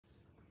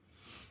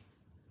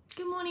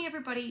Good morning,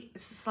 everybody.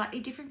 It's a slightly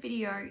different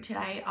video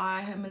today.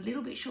 I am a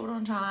little bit short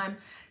on time,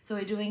 so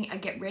we're doing a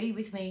get ready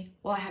with me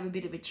while I have a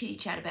bit of a chitty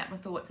chat about my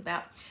thoughts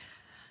about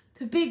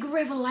the big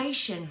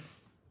revelation.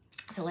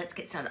 So let's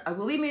get started. I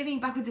will be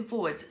moving backwards and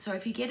forwards, so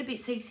if you get a bit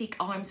seasick,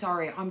 I'm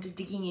sorry. I'm just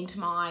digging into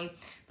my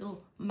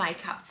little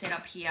makeup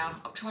setup here.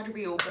 I've tried to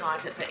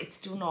reorganize it, but it's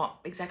still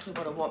not exactly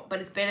what I want, but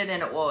it's better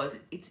than it was.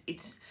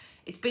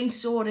 It's been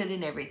sorted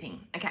and everything.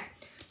 Okay,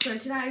 so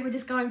today we're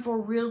just going for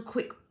a real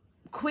quick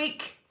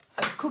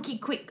cookie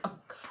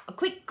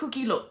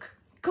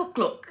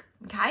look,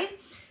 okay?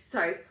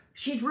 So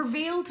she's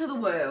revealed to the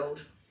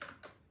world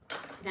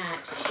that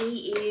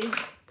she is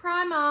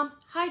primer,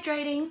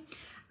 hydrating,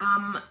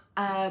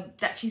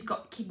 that she's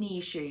got kidney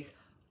issues.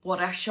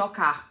 What a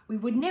shocker. We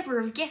would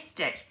never have guessed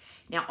it.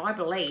 Now, I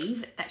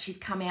believe that she's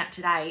come out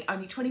today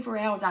only 24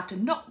 hours after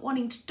not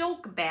wanting to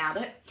talk about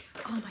it.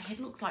 Oh, my head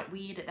looks like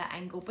weird at that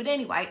angle. But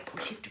anyway,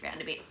 we'll shift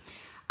around a bit.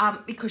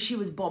 Because she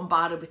was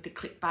bombarded with the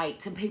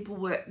clickbaits and people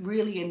were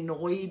really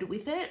annoyed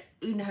with it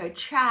in her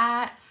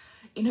chat,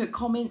 in her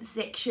comment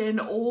section,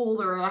 all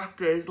the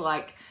reactors,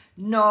 like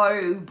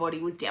nobody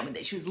was down with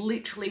it. She was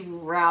literally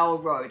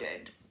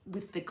railroaded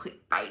with the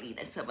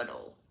clickbaitiness of it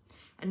all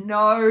and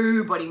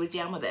nobody was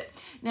down with it.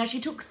 Now, she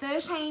took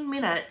 13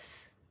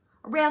 minutes,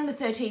 around the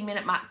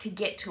 13-minute mark to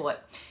get to it.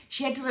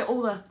 She had to let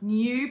all the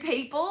new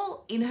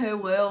people in her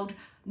world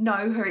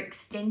know her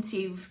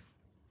extensive,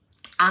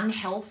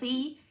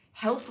 unhealthy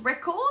health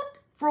record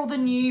for all the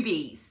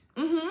newbies.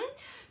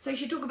 So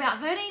she took about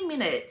 13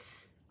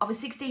 minutes of a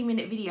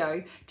 16-minute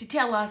video to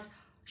tell us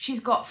she's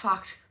got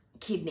fucked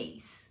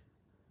kidneys.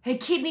 Her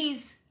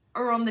kidneys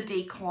are on the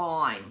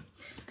decline.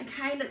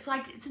 Okay, and it's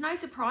like, it's no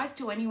surprise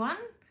to anyone.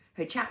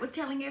 Her chat was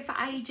telling her for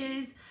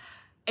ages.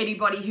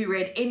 Anybody who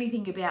read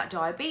anything about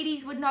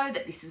diabetes would know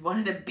that this is one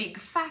of the big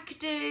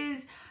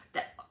factors,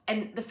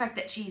 and the fact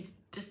that she's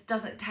just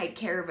doesn't take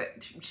care of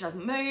it. She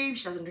doesn't move,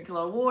 she doesn't drink a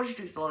lot of water, she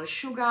drinks a lot of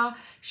sugar,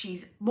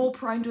 she's more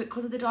prone to it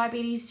because of the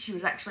diabetes. She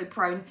was actually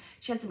prone,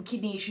 she had some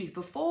kidney issues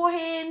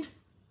beforehand.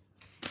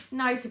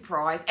 No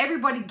surprise,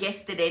 everybody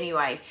guessed it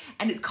anyway.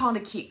 And it's kind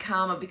of cute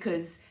karma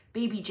because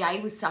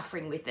BBJ was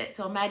suffering with it.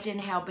 So imagine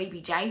how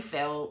BBJ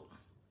felt.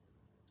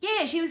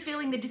 Yeah, she was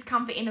feeling the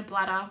discomfort in her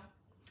bladder.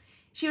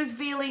 She was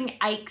feeling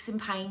aches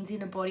and pains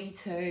in her body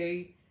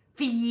too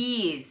for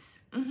years.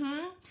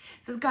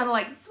 So it's kind of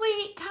like,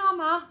 sweet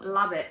karma,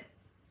 love it.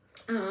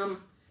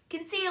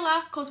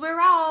 Concealer, because we're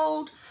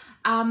old.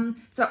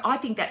 So I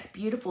think that's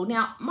beautiful.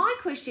 Now, my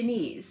question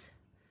is,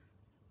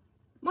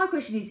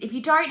 if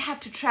you don't have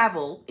to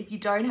travel,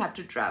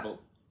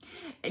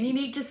 and you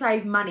need to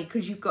save money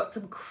because you've got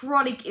some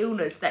chronic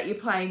illness that you're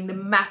playing the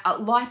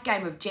life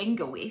game of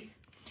Jenga with,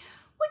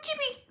 would you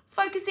be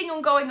focusing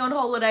on going on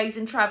holidays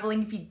and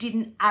traveling if you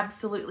didn't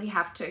absolutely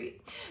have to?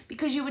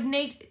 Because you would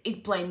need,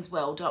 it blends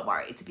well, don't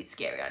worry, it's a bit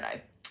scary, I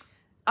know.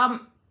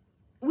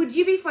 Would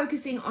you be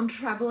focusing on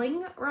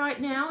traveling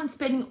right now and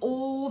spending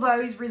all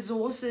those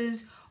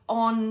resources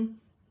on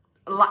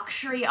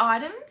luxury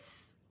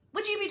items?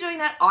 Would you be doing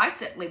that? I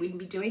certainly wouldn't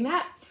be doing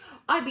that.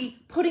 I'd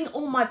be putting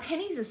all my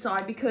pennies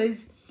aside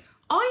because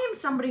I am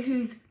somebody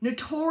who's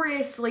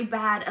notoriously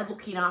bad at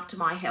looking after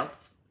my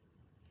health.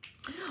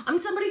 I'm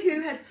somebody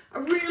who has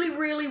a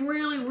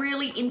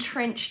really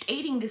entrenched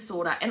eating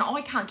disorder and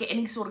I can't get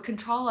any sort of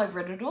control over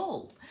it at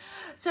all.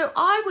 So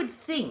I would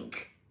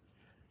think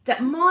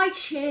that my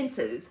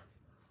chances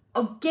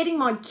of getting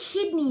my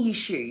kidney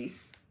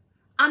issues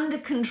under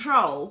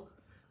control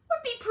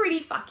would be pretty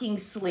fucking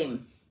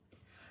slim.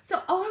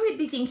 So I would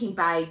be thinking,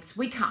 babes,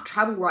 we can't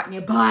travel right now.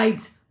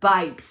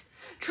 Babes.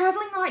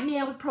 Traveling right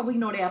now is probably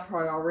not our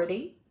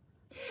priority.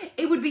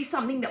 It would be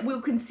something that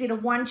we'll consider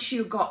once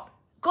you got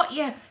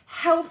your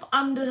health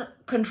under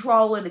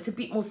control and it's a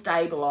bit more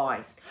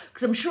stabilised.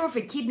 Because I'm sure if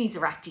her kidneys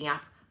are acting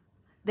up,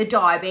 the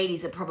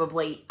diabetes are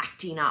probably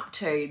acting up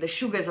too. The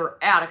sugars are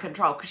out of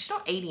control because she's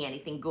not eating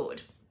anything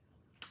good.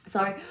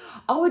 So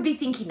I would be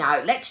thinking,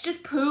 no, let's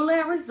just pool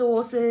our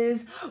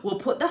resources. We'll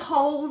put the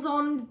holes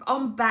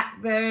on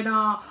back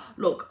burner.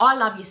 Look, I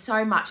love you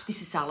so much.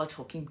 This is Sala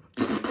talking.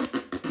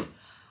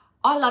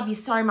 I love you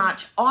so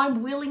much.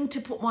 I'm willing to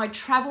put my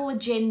travel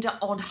agenda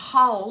on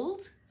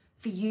hold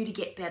for you to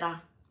get better.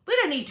 We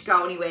don't need to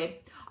go anywhere.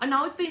 I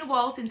know it's been a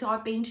while since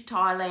I've been to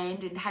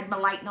Thailand and had my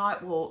late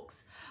night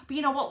walks. But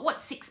you know what?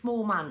 What's 6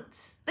 more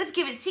months? Let's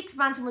give it 6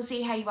 months and we'll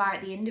see how you are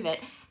at the end of it.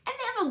 And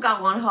then we'll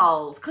go on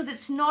hold because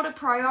it's not a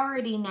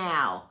priority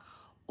now.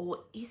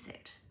 Or is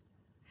it?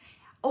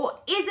 Or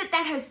is it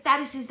that her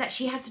status is that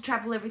she has to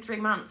travel every 3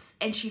 months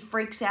and she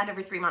freaks out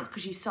every 3 months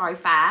because she's so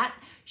fat?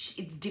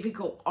 It's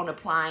difficult on a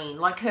plane.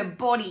 Like her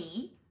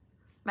body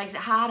makes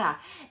it harder.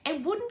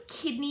 And wouldn't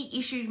kidney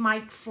issues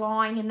make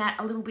flying and that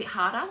a little bit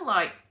harder?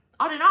 Like,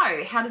 I don't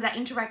know. How does that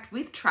interact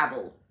with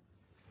travel?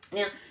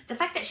 Now, the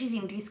fact that she's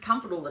in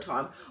discomfort all the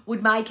time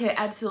would make her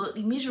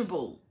absolutely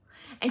miserable.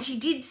 And she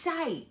did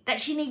say that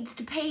she needs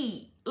to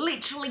pee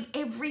literally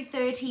every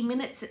 30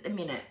 minutes at the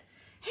minute.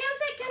 How's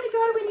that going to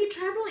go when you're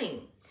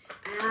traveling?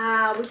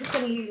 We're just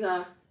going to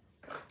use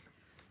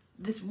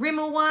this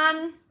Rimmel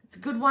one. It's a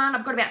good one.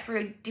 I've got about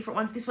 3 different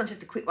ones. This one's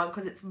just a quick one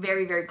because it's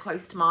very, very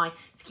close to my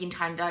skin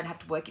tone. Don't have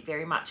to work it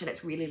very much, and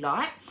it's really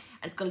light.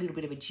 And it's got a little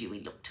bit of a dewy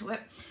look to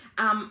it.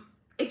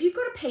 If you've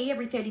got to pee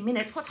every 30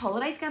 minutes, what's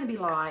holidays going to be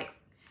like?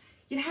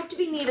 You'd have to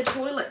be near the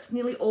toilets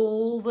nearly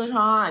all the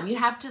time. You'd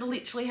have to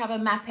literally have a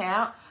map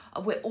out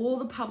of where all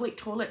the public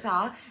toilets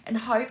are and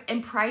hope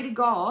and pray to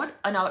God.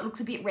 I know it looks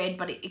a bit red,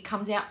 but it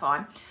comes out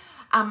fine.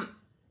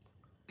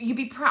 You'd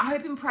be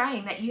hoping,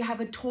 praying that you have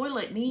a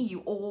toilet near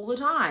you all the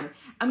time.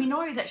 And we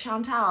know that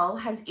Chantal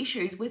has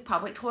issues with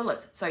public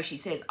toilets. So she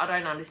says, I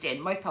don't understand.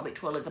 Most public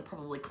toilets are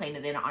probably cleaner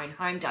than our own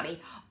home,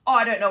 Dunny.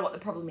 I don't know what the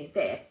problem is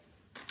there.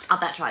 Oh,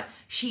 that's right.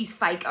 She's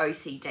fake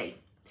OCD.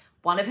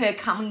 One of her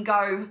come and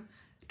go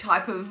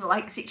type of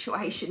like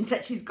situations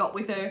that she's got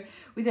with her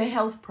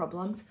health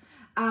problems.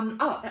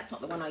 Oh, that's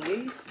not the one I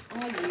use.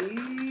 I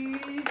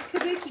use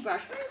kabuki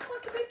brush. Where's my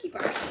kabuki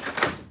brush?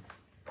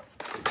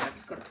 I've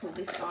just got to pull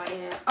this guy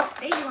out. Oh,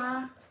 there you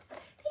are.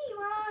 There you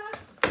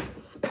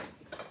are.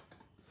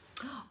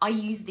 I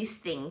use this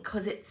thing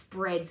because it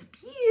spreads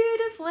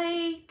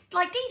beautifully,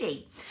 like Dee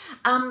Dee.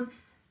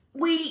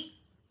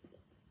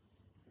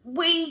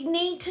 We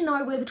need to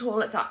know where the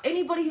toilets are.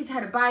 Anybody who's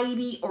had a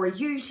baby or a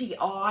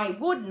UTI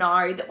would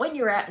know that when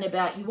you're out and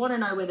about, you want to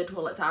know where the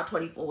toilets are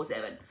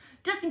 24/7.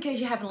 Just in case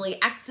you're having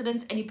any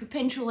accidents and you're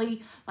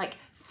potentially like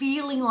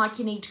feeling like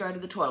you need to go to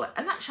the toilet.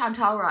 And that's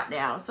Chantal right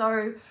now.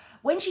 So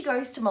when she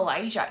goes to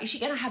Malaysia, is she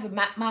going to have a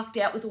map marked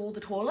out with all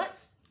the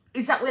toilets?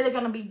 Is that where they're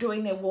going to be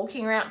doing their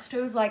walking routes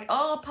too? It's like,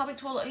 oh, public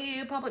toilet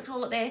here, public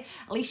toilet there.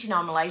 At least, you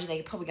know, in Malaysia,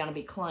 they're probably going to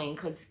be clean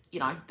because,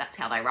 you know, that's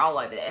how they roll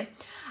over there.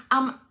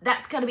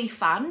 That's going to be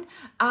fun.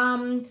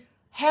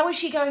 How is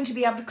she going to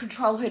be able to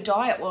control her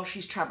diet while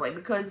she's traveling?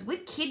 Because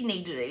with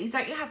kidney disease,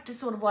 don't you have to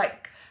sort of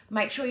like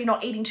make sure you're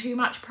not eating too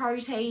much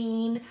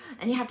protein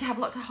and you have to have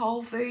lots of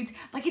whole foods?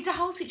 Like, it's a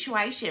whole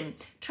situation.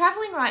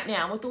 Traveling right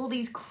now with all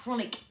these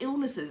chronic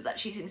illnesses that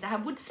she seems to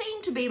have would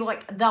seem to be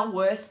like the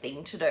worst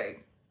thing to do.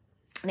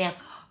 Now,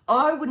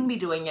 I wouldn't be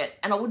doing it,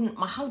 and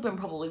my husband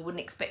probably wouldn't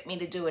expect me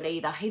to do it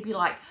either. He'd be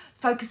like,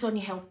 focus on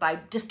your health, babe.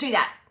 Just do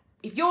that.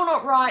 If you're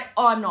not right,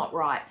 I'm not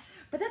right.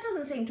 But that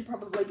doesn't seem to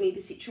probably be the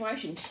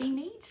situation. She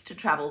needs to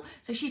travel.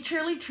 So she's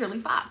truly, truly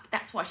fucked.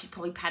 That's why she's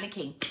probably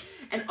panicking.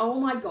 And oh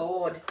my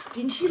God,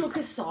 didn't she look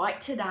a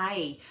sight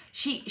today?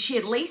 She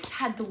at least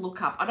had the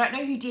look up. I don't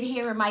know who did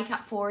hair and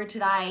makeup for her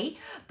today,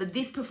 but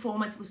this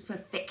performance was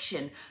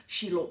perfection.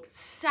 She looked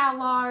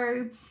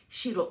sallow.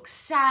 She looked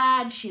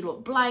sad. She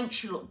looked blank.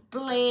 She looked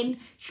bland.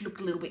 She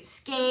looked a little bit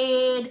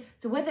scared.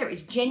 So whether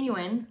it's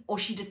genuine or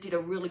she just did a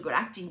really good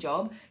acting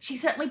job, she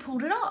certainly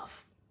pulled it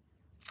off.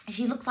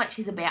 She looks like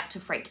she's about to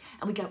freak.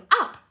 And we go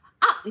up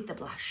with the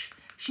blush.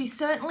 She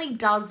certainly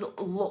does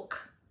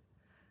look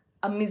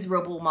a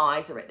miserable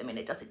miser at the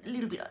minute, does it? A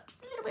little bit on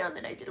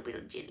the nose, a little bit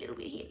on the chin, a little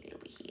bit here, a little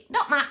bit here.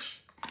 Not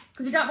much,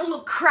 because we don't want to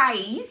look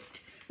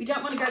crazed. We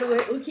don't want to go to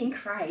work looking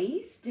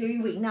crazed,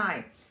 do we?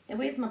 No. Now,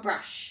 where's my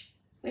brush?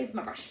 Where's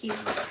my brush? Here's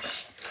my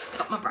brush.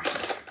 Got my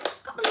brushes.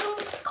 Got my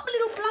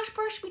little blush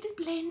brush. We just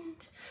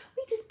blend.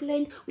 We just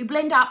blend. We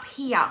blend up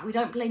here. We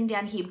don't blend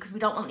down here because we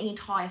don't want the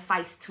entire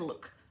face to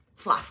look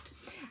fluffed.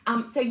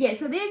 So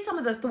there's some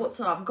of the thoughts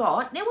that I've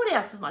got. Now, what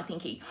else am I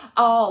thinking?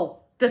 Oh,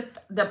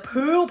 the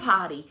pool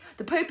party.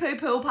 The poo-poo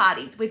pool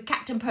parties with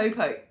Captain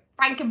Poo-Poo,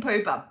 Franken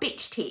Pooper,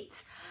 bitch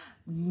tits.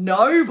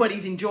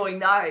 Nobody's enjoying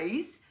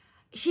those.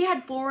 She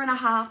had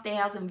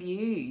 4,500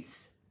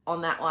 views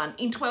on that one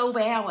in 12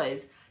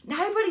 hours.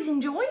 Nobody's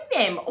enjoying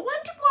them. I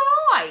wonder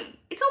why.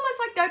 It's almost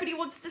like nobody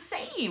wants to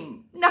see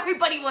him.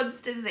 Nobody wants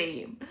to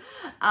see him,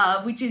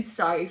 which is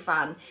so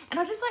fun. And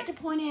I'd just like to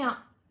point out,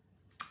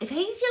 if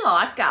he's your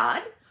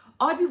lifeguard,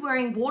 I'd be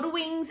wearing water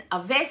wings,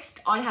 a vest,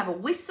 I'd have a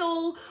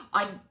whistle,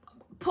 I'd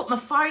put my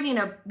phone in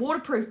a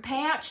waterproof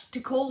pouch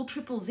to call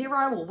 000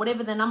 or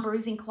whatever the number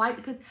is in Kuwait,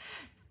 because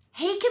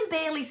he can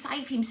barely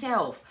save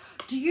himself.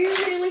 Do you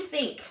really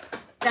think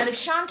that if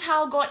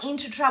Chantal got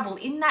into trouble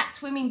in that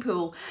swimming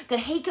pool, that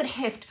he could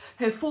heft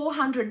her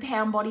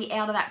 400-pound body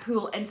out of that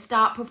pool and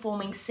start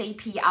performing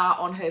CPR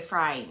on her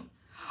frame?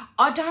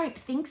 I don't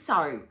think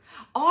so.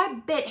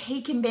 I bet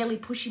he can barely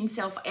push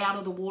himself out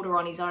of the water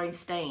on his own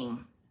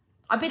steam.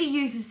 I bet he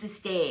uses the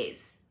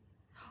stairs.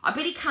 I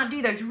bet he can't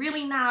do those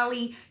really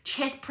gnarly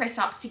chest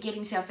press-ups to get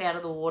himself out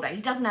of the water.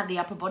 He doesn't have the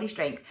upper body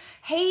strength.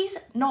 He's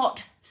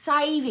not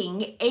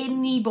saving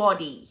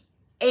anybody.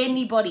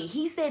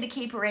 He's there to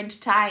keep her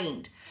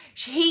entertained.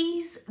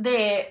 He's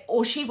there,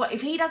 or she,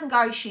 if he doesn't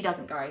go, she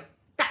doesn't go.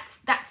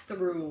 That's the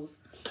rules.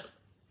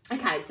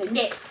 Okay, so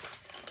next,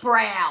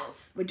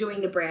 brows. We're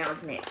doing the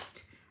brows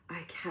next.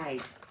 Okay,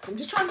 so I'm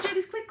just trying to do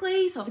this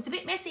quickly, so if it's a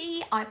bit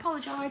messy, I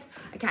apologise.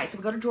 Okay, so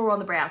we've got to draw on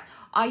the brows.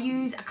 I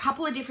use a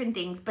couple of different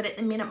things, but at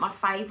the minute, my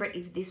favourite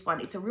is this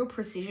one. It's a real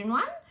precision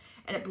one,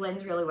 and it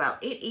blends really well.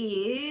 It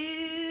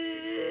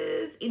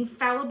is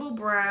Infallible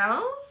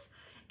Brows,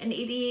 and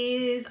it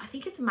is, I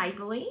think it's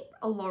Maybelline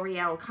or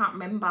L'Oreal, can't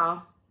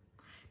remember.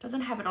 It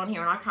doesn't have it on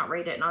here, and I can't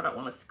read it, and I don't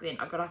want to squint.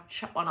 I've got to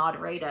shut one eye to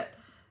read it.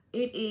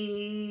 It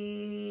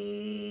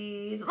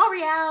is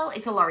L'Oreal.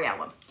 It's a L'Oreal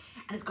one.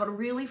 and it's got a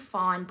really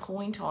fine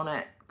point on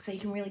it, so you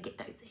can really get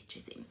those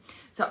edges in.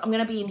 So I'm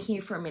going to be in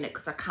here for a minute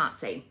because I can't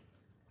see.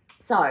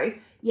 So,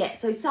 yeah,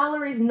 so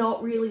Salah is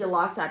not really a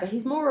lifesaver.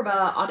 He's more of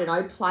a, I don't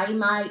know,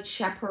 playmate,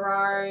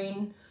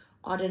 chaperone,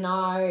 I don't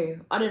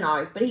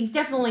know. But he's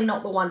definitely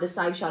not the one to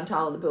save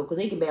Chantal in the pool because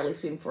he can barely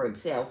swim for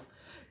himself.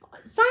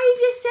 Save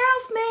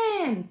yourself,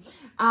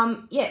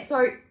 man. Yeah,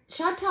 so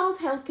Chantal's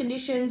health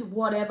conditions,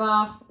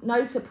 whatever,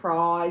 no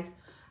surprise.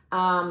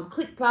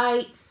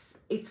 Clickbaits,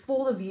 it's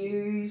for the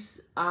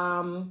views.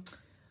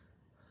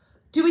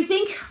 Do we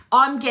think,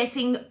 I'm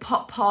guessing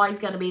Pot Pie is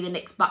going to be the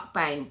next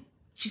mukbang.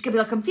 She's going to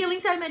be like, I'm feeling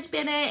so much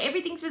better.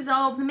 Everything's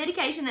resolved. The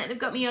medication that they've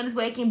got me on is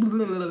working. Blah,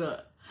 blah, blah, blah.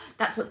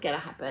 That's what's going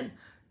to happen.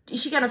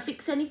 Is she going to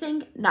fix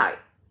anything? No.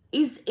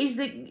 It's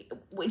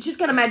just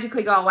going to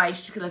magically go away.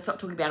 She's just going to stop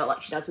talking about it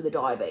like she does with the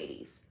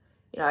diabetes.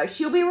 You know,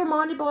 she'll be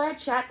reminded by her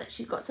chat that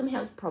she's got some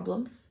health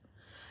problems.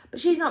 But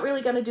she's not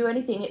really going to do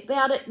anything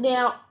about it.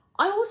 Now,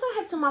 I also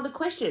have some other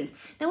questions.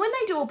 Now, when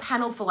they do a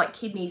panel for like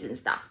kidneys and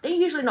stuff, they're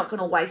usually not going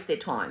to waste their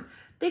time.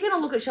 They're going to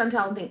look at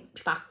Chantal and think,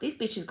 fuck, this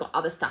bitch has got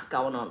other stuff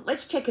going on.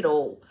 Let's check it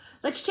all.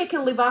 Let's check her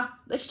liver.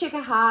 Let's check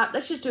her heart.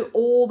 Let's just do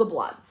all the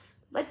bloods.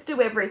 Let's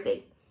do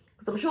everything.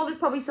 Because I'm sure there's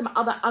probably some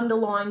other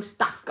underlying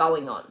stuff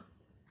going on.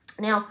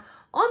 Now,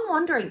 I'm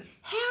wondering,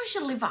 how's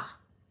your liver?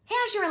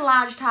 How's your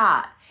enlarged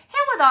heart? How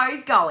are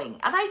those going?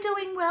 Are they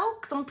doing well?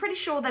 Because I'm pretty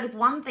sure that if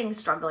one thing's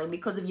struggling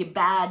because of your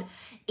bad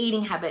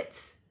eating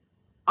habits,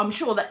 I'm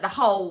sure that the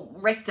whole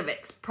rest of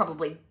it's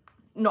probably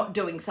not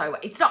doing so well.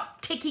 It's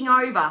not ticking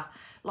over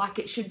like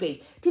it should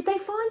be. Did they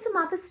find some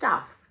other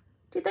stuff?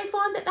 Did they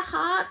find that the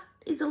heart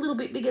is a little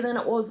bit bigger than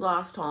it was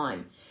last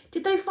time?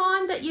 Did they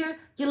find that your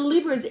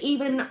liver is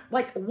even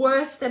like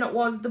worse than it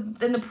was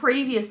than the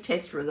previous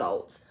test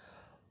results?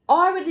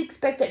 I would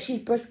expect that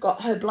she's just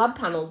got her blood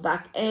panels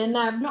back and they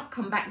have not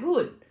come back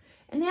good.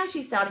 And now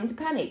she's starting to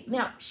panic.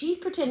 Now, she's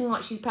pretending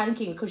like she's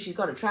panicking because she's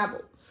got to travel.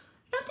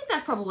 I don't think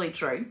that's probably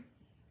true.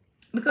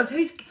 Because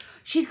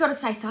she's got to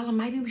say, Salah,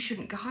 maybe we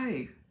shouldn't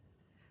go.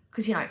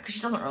 Because, you know, because she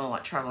doesn't really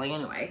like travelling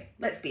anyway.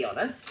 Let's be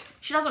honest.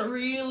 She doesn't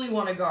really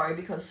want to go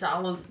because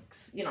Salah's,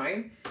 you know,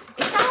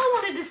 if Salah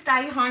wanted to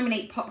stay home and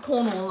eat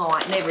popcorn all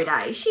night and every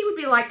day, she would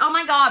be like, oh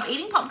my God,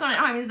 eating popcorn at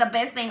home is the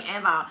best thing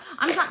ever.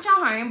 I'm such a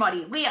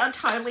homebody. We are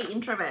totally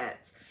introverts.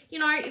 You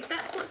know, if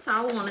that's what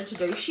Salah wanted to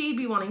do, she'd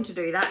be wanting to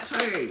do that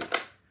too.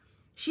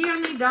 She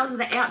only does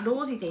the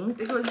outdoorsy things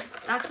because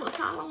that's what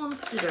Salah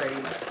wants to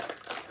do.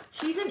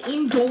 She's an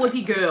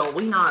indoorsy girl,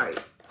 we know.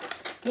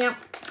 Yep.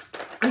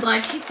 I'm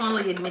glad she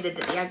finally admitted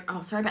that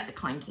oh, sorry about the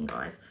clanking,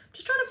 guys.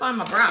 Just trying to find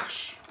my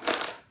brush.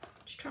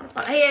 Just trying to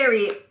find, here it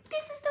is.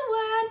 This is the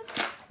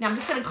one. Now I'm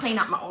just going to clean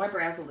up my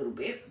eyebrows a little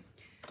bit.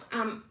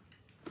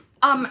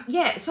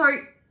 Yeah, so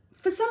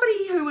for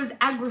somebody who was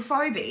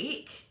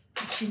agoraphobic,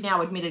 she's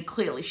now admitted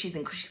clearly she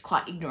isn't because she's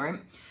quite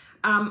ignorant.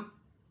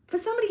 For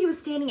somebody who was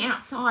standing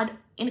outside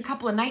in a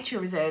couple of nature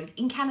reserves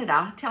in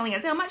Canada telling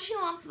us how much she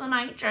loves the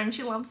nature and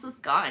she loves the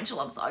sky and she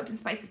loves the open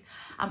spaces,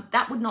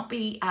 that would not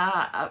be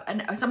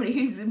somebody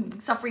who's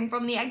suffering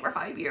from the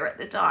agoraphobia at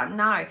the time,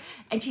 no.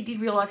 And she did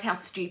realise how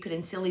stupid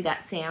and silly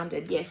that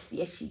sounded. Yes,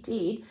 she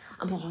did.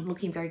 Oh, I'm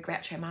looking very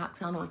Groucho Marx,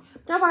 aren't I?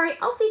 Don't worry,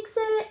 I'll fix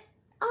it.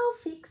 I'll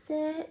fix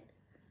it.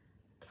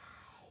 Okay.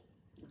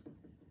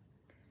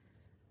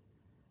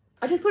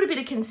 I just put a bit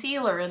of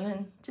concealer and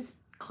then just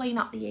clean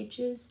up the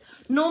edges.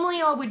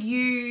 Normally I would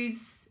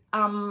use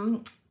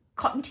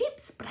cotton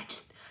tips, but I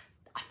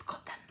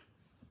forgot them.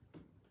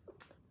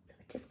 So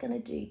we're just going to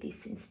do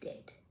this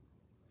instead.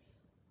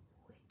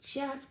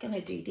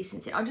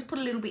 I'll just put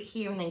a little bit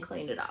here and then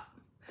clean it up.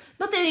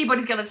 Not that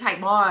anybody's going to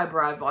take my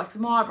eyebrow advice because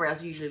my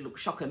eyebrows usually look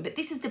shocking, but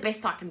this is the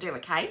best I can do,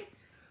 okay?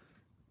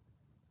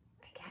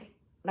 Okay.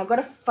 And I've got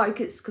to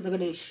focus because I've got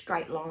to do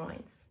straight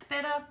lines.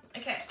 Better?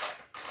 Okay.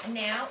 And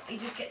now you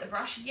just get the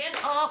brush again.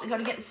 Oh, we got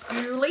to get the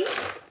spoolie.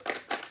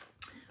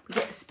 We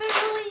get the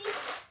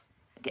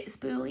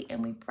spoolie,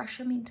 and we brush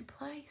them into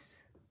place.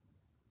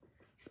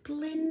 Just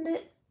blend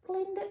it,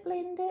 blend it,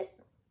 blend it.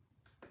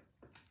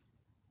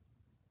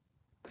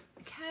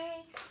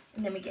 Okay,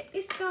 and then we get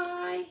this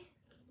guy,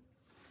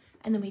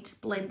 and then we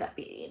just blend that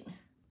bit in.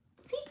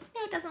 See,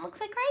 now it doesn't look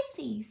so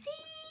crazy. See,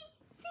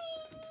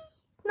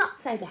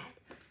 not so bad.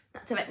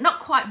 Not so bad. Not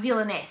quite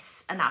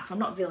villainous enough. I'm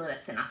not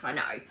villainous enough, I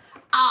know.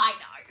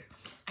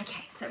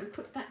 Okay, so we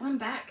put that one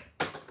back.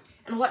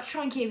 And I like to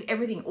try and keep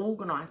everything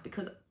organised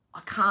because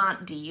I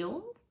can't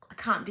deal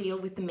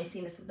with the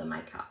messiness of the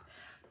makeup.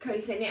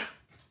 Okay, so now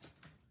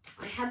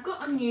I have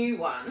got a new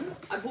one.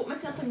 I bought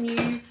myself a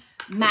new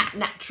matte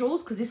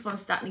naturals because this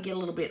one's starting to get a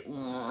little bit,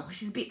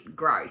 which is a bit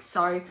gross.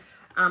 So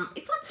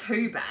it's not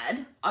too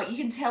bad. You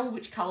can tell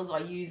which colours I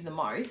use the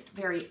most.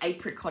 Very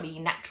apricot-y,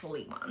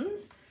 naturally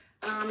ones.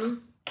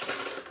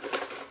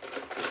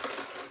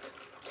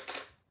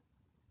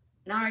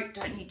 No,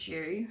 don't need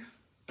you.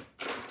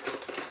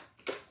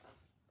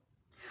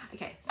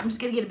 Okay, so I'm just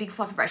going to get a big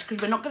fluffy brush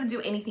because we're not going to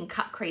do anything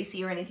cut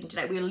creasy or anything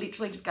today. We're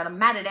literally just going to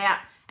mat it out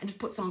and just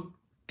put some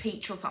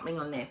peach or something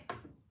on there.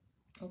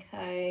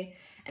 Okay,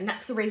 and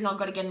that's the reason I've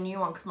got to get a new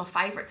one because my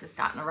favourites are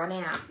starting to run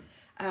out.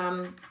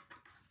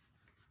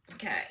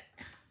 Okay.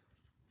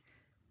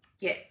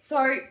 Yeah,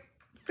 so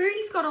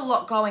Foodie's got a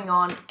lot going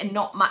on and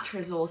not much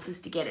resources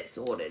to get it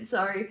sorted.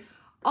 So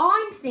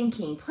I'm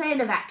thinking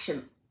plan of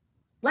action.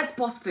 Let's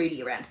boss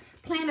Foodie around.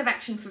 Plan of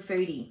action for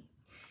Foodie.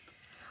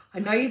 I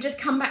know you've just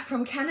come back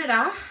from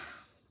Canada,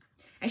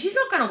 and she's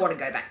not going to want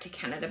to go back to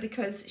Canada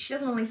because she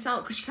doesn't want to leave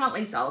Sal, because she can't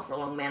leave Sal for a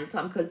long amount of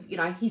time because, you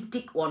know, his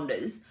dick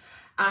wanders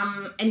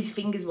and his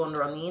fingers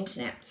wander on the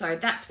internet. So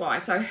that's why.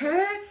 So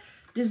her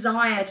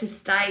desire to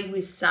stay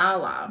with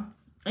Sala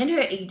and her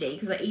ED,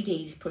 because her ED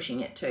is pushing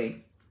it too,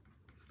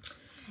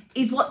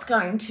 is what's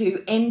going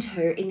to end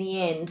her in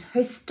the end.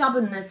 Her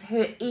stubbornness,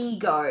 her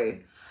ego.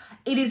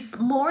 It is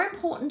more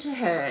important to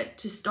her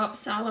to stop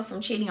Sala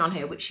from cheating on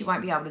her, which she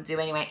won't be able to do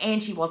anyway,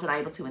 and she wasn't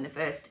able to in the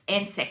first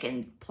and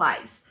second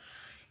place.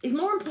 Is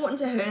more important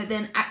to her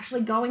than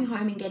actually going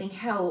home and getting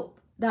help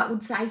that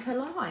would save her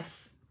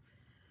life.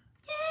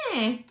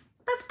 Yeah,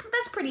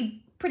 that's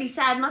pretty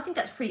sad, and I think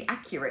that's pretty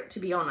accurate, to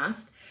be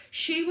honest.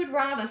 She would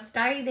rather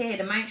stay there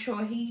to make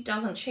sure he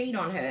doesn't cheat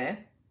on her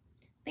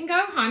than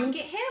go home and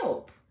get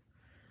help.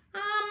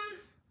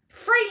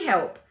 Free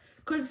help,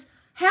 because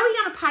how are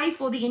you going to pay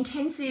for the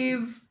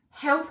intensive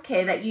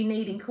healthcare that you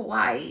need in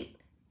Kuwait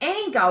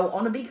and go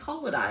on a big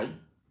holiday?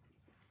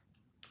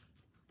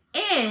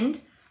 And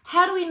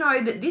how do we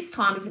know that this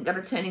time isn't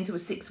going to turn into a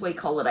 6-week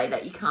holiday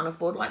that you can't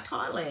afford like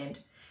Thailand?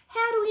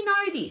 How do we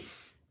know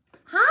this?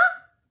 Huh?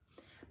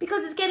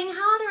 Because it's getting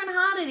harder and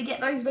harder to get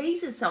those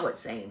visas, so it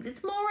seems.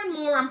 It's more and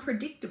more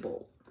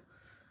unpredictable.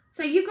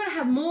 So you've got to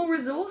have more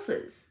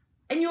resources,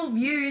 and your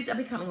views are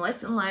becoming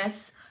less and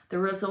less. The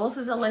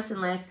resources are less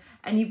and less,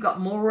 and you've got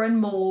more and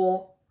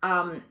more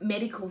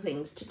medical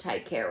things to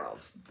take care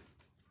of.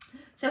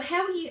 So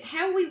how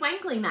are we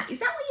wangling that? Is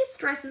that where your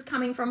stress is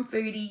coming from,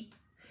 Foodie?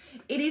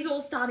 It is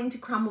all starting to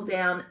crumble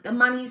down. The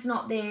money's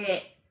not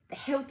there. The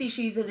health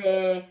issues are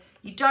there.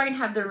 You don't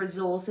have the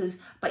resources,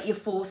 but you're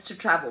forced to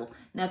travel.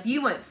 Now, if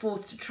you weren't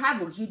forced to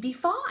travel, you'd be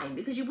fine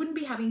because you wouldn't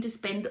be having to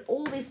spend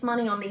all this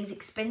money on these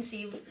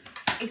expensive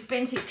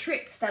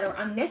trips that are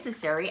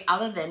unnecessary,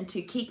 other than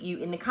to keep you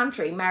in the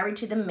country married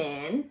to the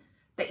man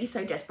that you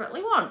so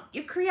desperately want.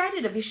 You've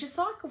created a vicious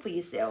cycle for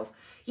yourself.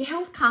 Your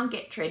health can't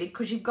get treated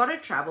because you've got to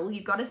travel.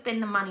 You've got to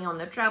spend the money on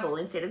the travel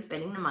instead of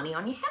spending the money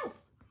on your health.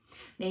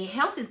 Now, your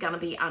health is going to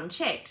be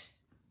unchecked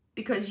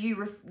because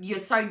you're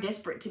so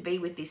desperate to be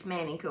with this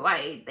man in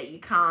Kuwait that you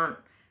can't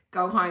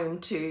go home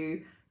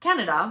to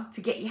Canada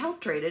to get your health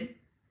treated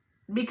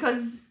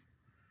because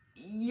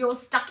you're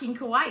stuck in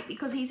Kuwait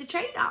because he's a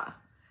cheater.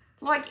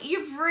 Like,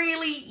 you've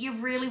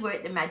really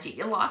worked the magic.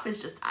 Your life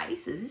is just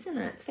aces, isn't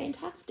it? It's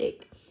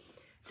fantastic.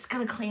 Just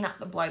going to clean up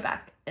the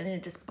blowback and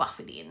then just buff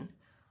it in.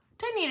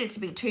 Don't need it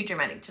to be too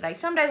dramatic today.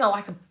 Some days I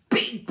like a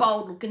big,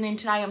 bold look, and then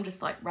today I'm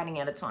just like running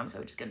out of time, so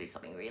we're just going to do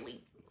something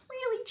really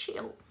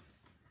chill.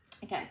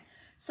 Okay,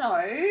 so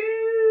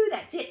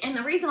that's it. And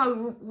the reason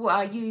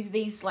I use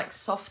these like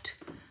soft,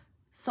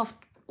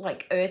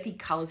 like earthy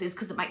colours is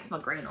because it makes my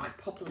green eyes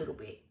pop a little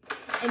bit.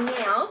 And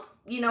now,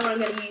 you know what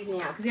I'm going to use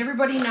now, because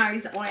everybody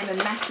knows that I am a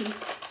massive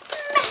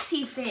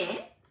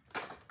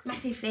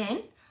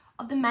fan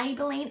of the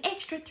Maybelline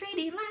Extra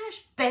 3D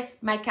Lash.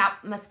 Best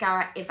makeup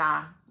mascara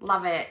ever.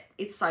 Love it.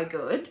 It's so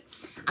good.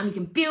 You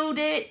can build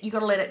it. You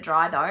got to let it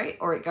dry though,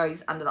 or it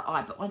goes under the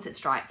eye. But once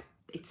it's dry,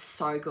 it's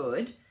so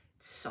good.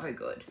 It's so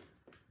good.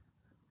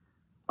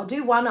 I'll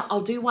do one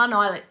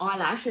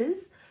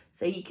eyelashes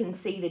so you can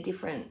see the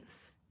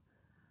difference.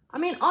 I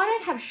mean, I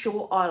don't have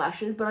short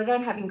eyelashes, but I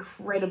don't have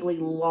incredibly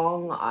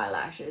long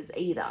eyelashes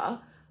either.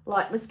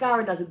 Like,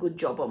 mascara does a good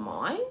job on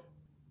mine.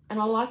 And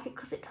I like it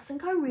because it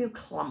doesn't go real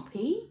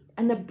clumpy.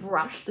 And the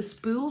brush, the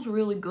spool's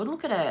really good.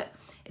 Look at it.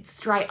 It's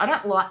straight. I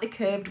don't like the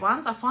curved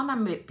ones. I find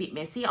them a bit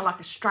messy. I like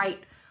a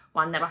straight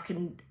one that I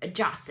can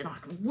adjust and I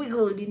can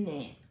wiggle it in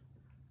there.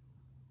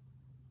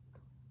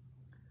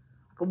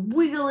 I can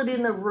wiggle it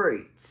in the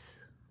roots.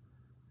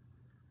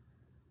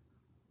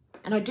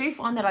 And I do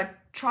find that I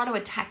try to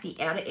attack the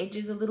outer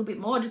edges a little bit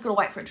more. I just got to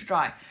wait for it to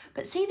dry.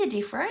 But see the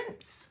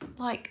difference?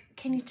 Like,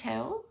 can you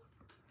tell?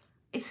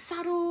 It's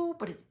subtle,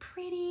 but it's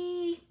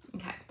pretty.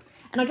 Okay.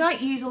 And I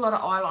don't use a lot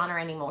of eyeliner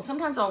anymore.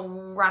 Sometimes I'll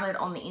run it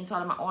on the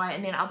inside of my eye,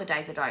 and then other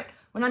days I don't.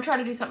 When I try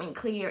to do something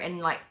clear and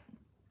like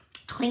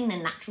clean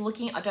and natural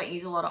looking, I don't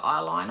use a lot of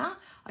eyeliner.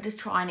 I just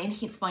try and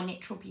enhance my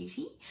natural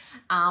beauty.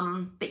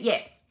 But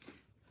yeah.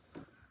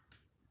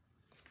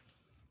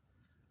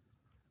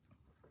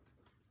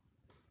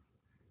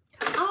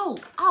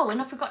 Oh,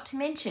 and I forgot to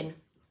mention,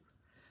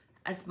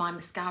 as my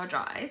mascara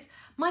dries,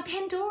 my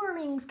Pandora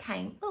rings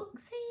came. Look,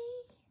 see?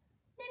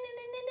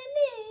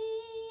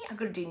 I've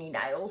got to do new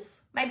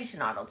nails. Maybe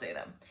tonight I'll do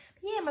them.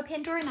 But yeah, my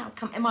Pandora nails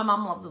come, and my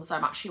mum loves them so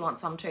much. She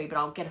wants them too, but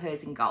I'll get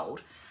hers in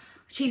gold.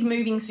 She's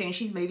moving soon.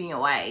 She's moving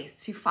away.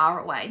 It's too far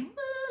away.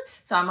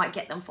 So I might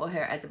get them for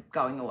her as a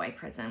going away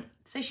present,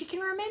 so she can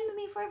remember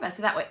me forever.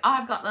 So that way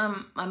I've got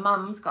them, my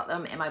mum's got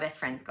them, and my best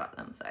friend's got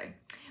them. So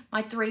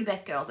my 3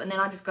 best girls, and then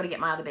I just got to get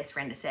my other best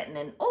friend a set, and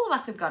then all of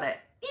us have got it.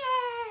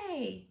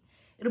 Yay!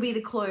 It'll be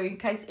the clue in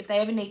case if they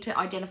ever need to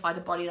identify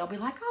the body, they'll be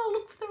like, oh,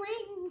 look for the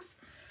rings.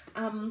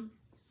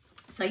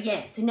 So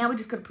yeah, so now we're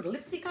just going to put a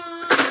lipstick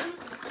on.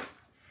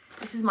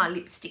 This is my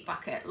lipstick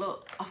bucket.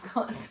 Look, I've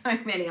got so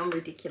many, I'm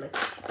ridiculous.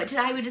 But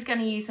today we're just going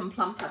to use some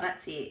plumper,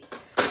 that's it.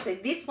 So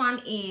this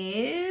one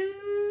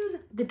is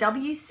the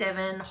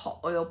W7 Hot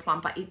Oil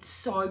Plumper. It's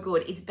so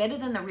good. It's better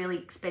than the really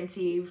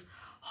expensive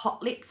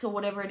Hot Lips or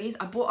whatever it is.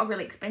 I bought a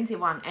really expensive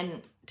one,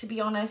 and to be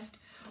honest,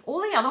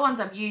 all the other ones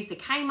I've used, the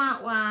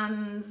Kmart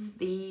ones,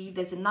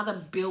 there's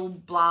another Bill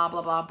blah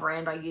blah blah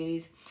brand I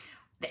use.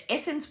 The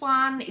Essence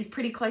one is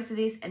pretty close to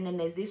this, and then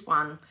there's this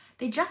one.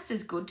 They're just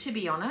as good, to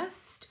be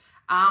honest.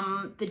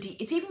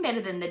 It's even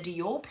better than the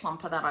Dior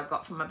plumper that I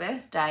got for my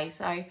birthday.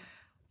 So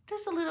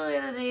just a little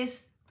bit of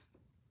this,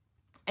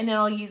 and then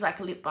I'll use like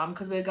a lip balm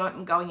because we're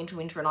going into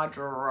winter and I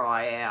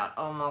dry out.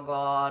 Oh my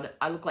God,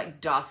 I look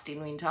like dust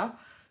in winter.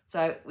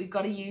 So we've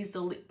got to use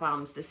the lip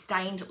balms, the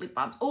stained lip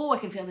balms. Oh, I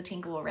can feel the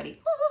tinkle already.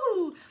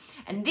 Woo!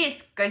 And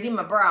this goes in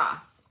my bra.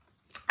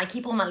 I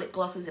keep all my lip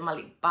glosses and my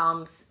lip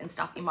balms and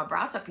stuff in my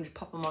bra so I can just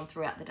pop them on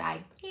throughout the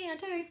day. Yeah, I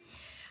do.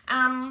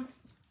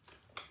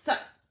 So,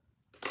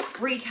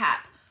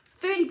 recap.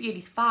 Foodie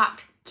Beauty's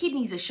fucked.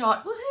 Kidneys are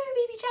shot. Woohoo,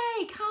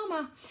 BBJ,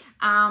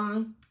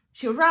 karma.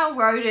 She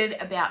railroaded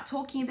about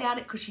talking about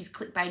it because she's a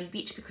clickbaity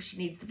bitch, because she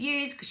needs the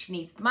views, because she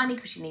needs the money,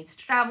 because she needs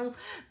to travel,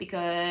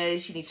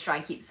 because she needs to try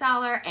and keep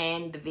Salah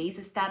and the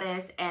visa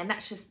status, and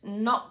that's just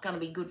not going to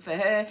be good for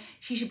her.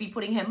 She should be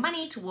putting her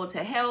money towards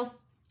her health.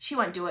 She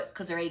won't do it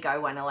because her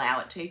ego won't allow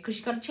it to, because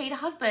she's got to cheat her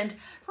husband.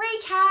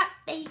 Recap.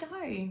 There you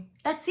go.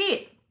 That's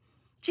it.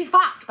 She's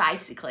fucked,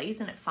 basically.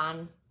 Isn't it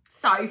fun?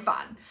 So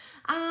fun.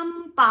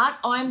 But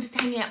I'm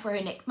just hanging out for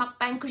her next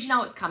mukbang because you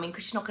know it's coming,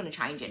 because she's not going to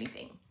change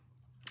anything.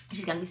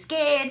 She's going to be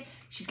scared.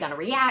 She's going to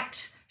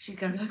react. She's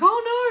going to be like,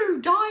 oh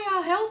no,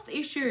 dire health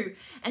issue.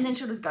 And then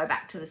she'll just go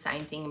back to the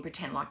same thing and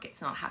pretend like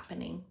it's not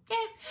happening. Yeah.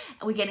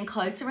 And we're getting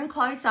closer and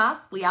closer.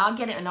 We are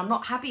getting, and I'm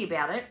not happy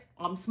about it.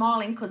 I'm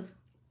smiling because,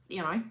 you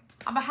know,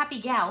 I'm a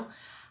happy gal.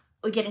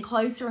 We're getting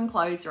closer and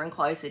closer and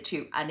closer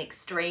to an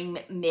extreme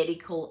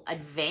medical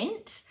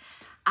event.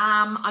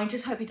 I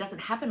just hope it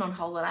doesn't happen on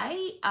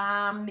holiday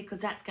because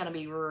that's going to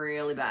be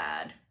really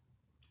bad.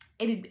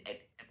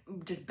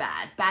 Just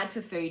bad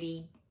for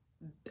Foodie.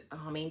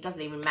 I mean, it doesn't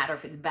even matter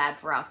if it's bad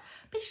for us,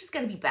 but it's just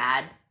going to be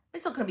bad.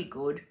 It's not going to be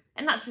good.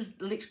 And that's just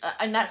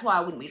and that's why I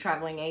wouldn't be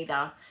traveling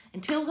either.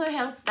 Until her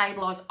health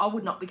stabilised, I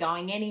would not be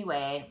going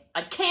anywhere.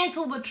 I'd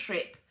cancel the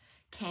trip.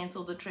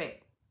 Cancel the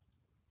trip.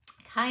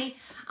 Okay.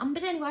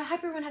 But anyway, I hope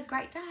everyone has a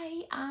great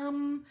day.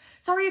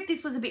 Sorry if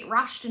this was a bit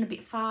rushed and a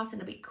bit fast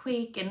and a bit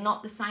quick and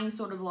not the same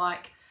sort of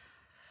like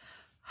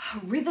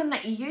rhythm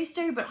that you used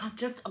to, but I've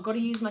got to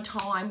use my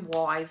time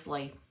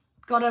wisely.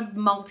 Got to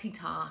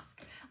multitask.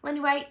 Well,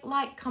 anyway,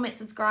 like, comment,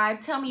 subscribe,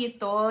 tell me your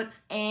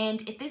thoughts,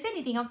 and if there's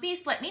anything I've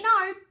missed, let me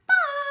know.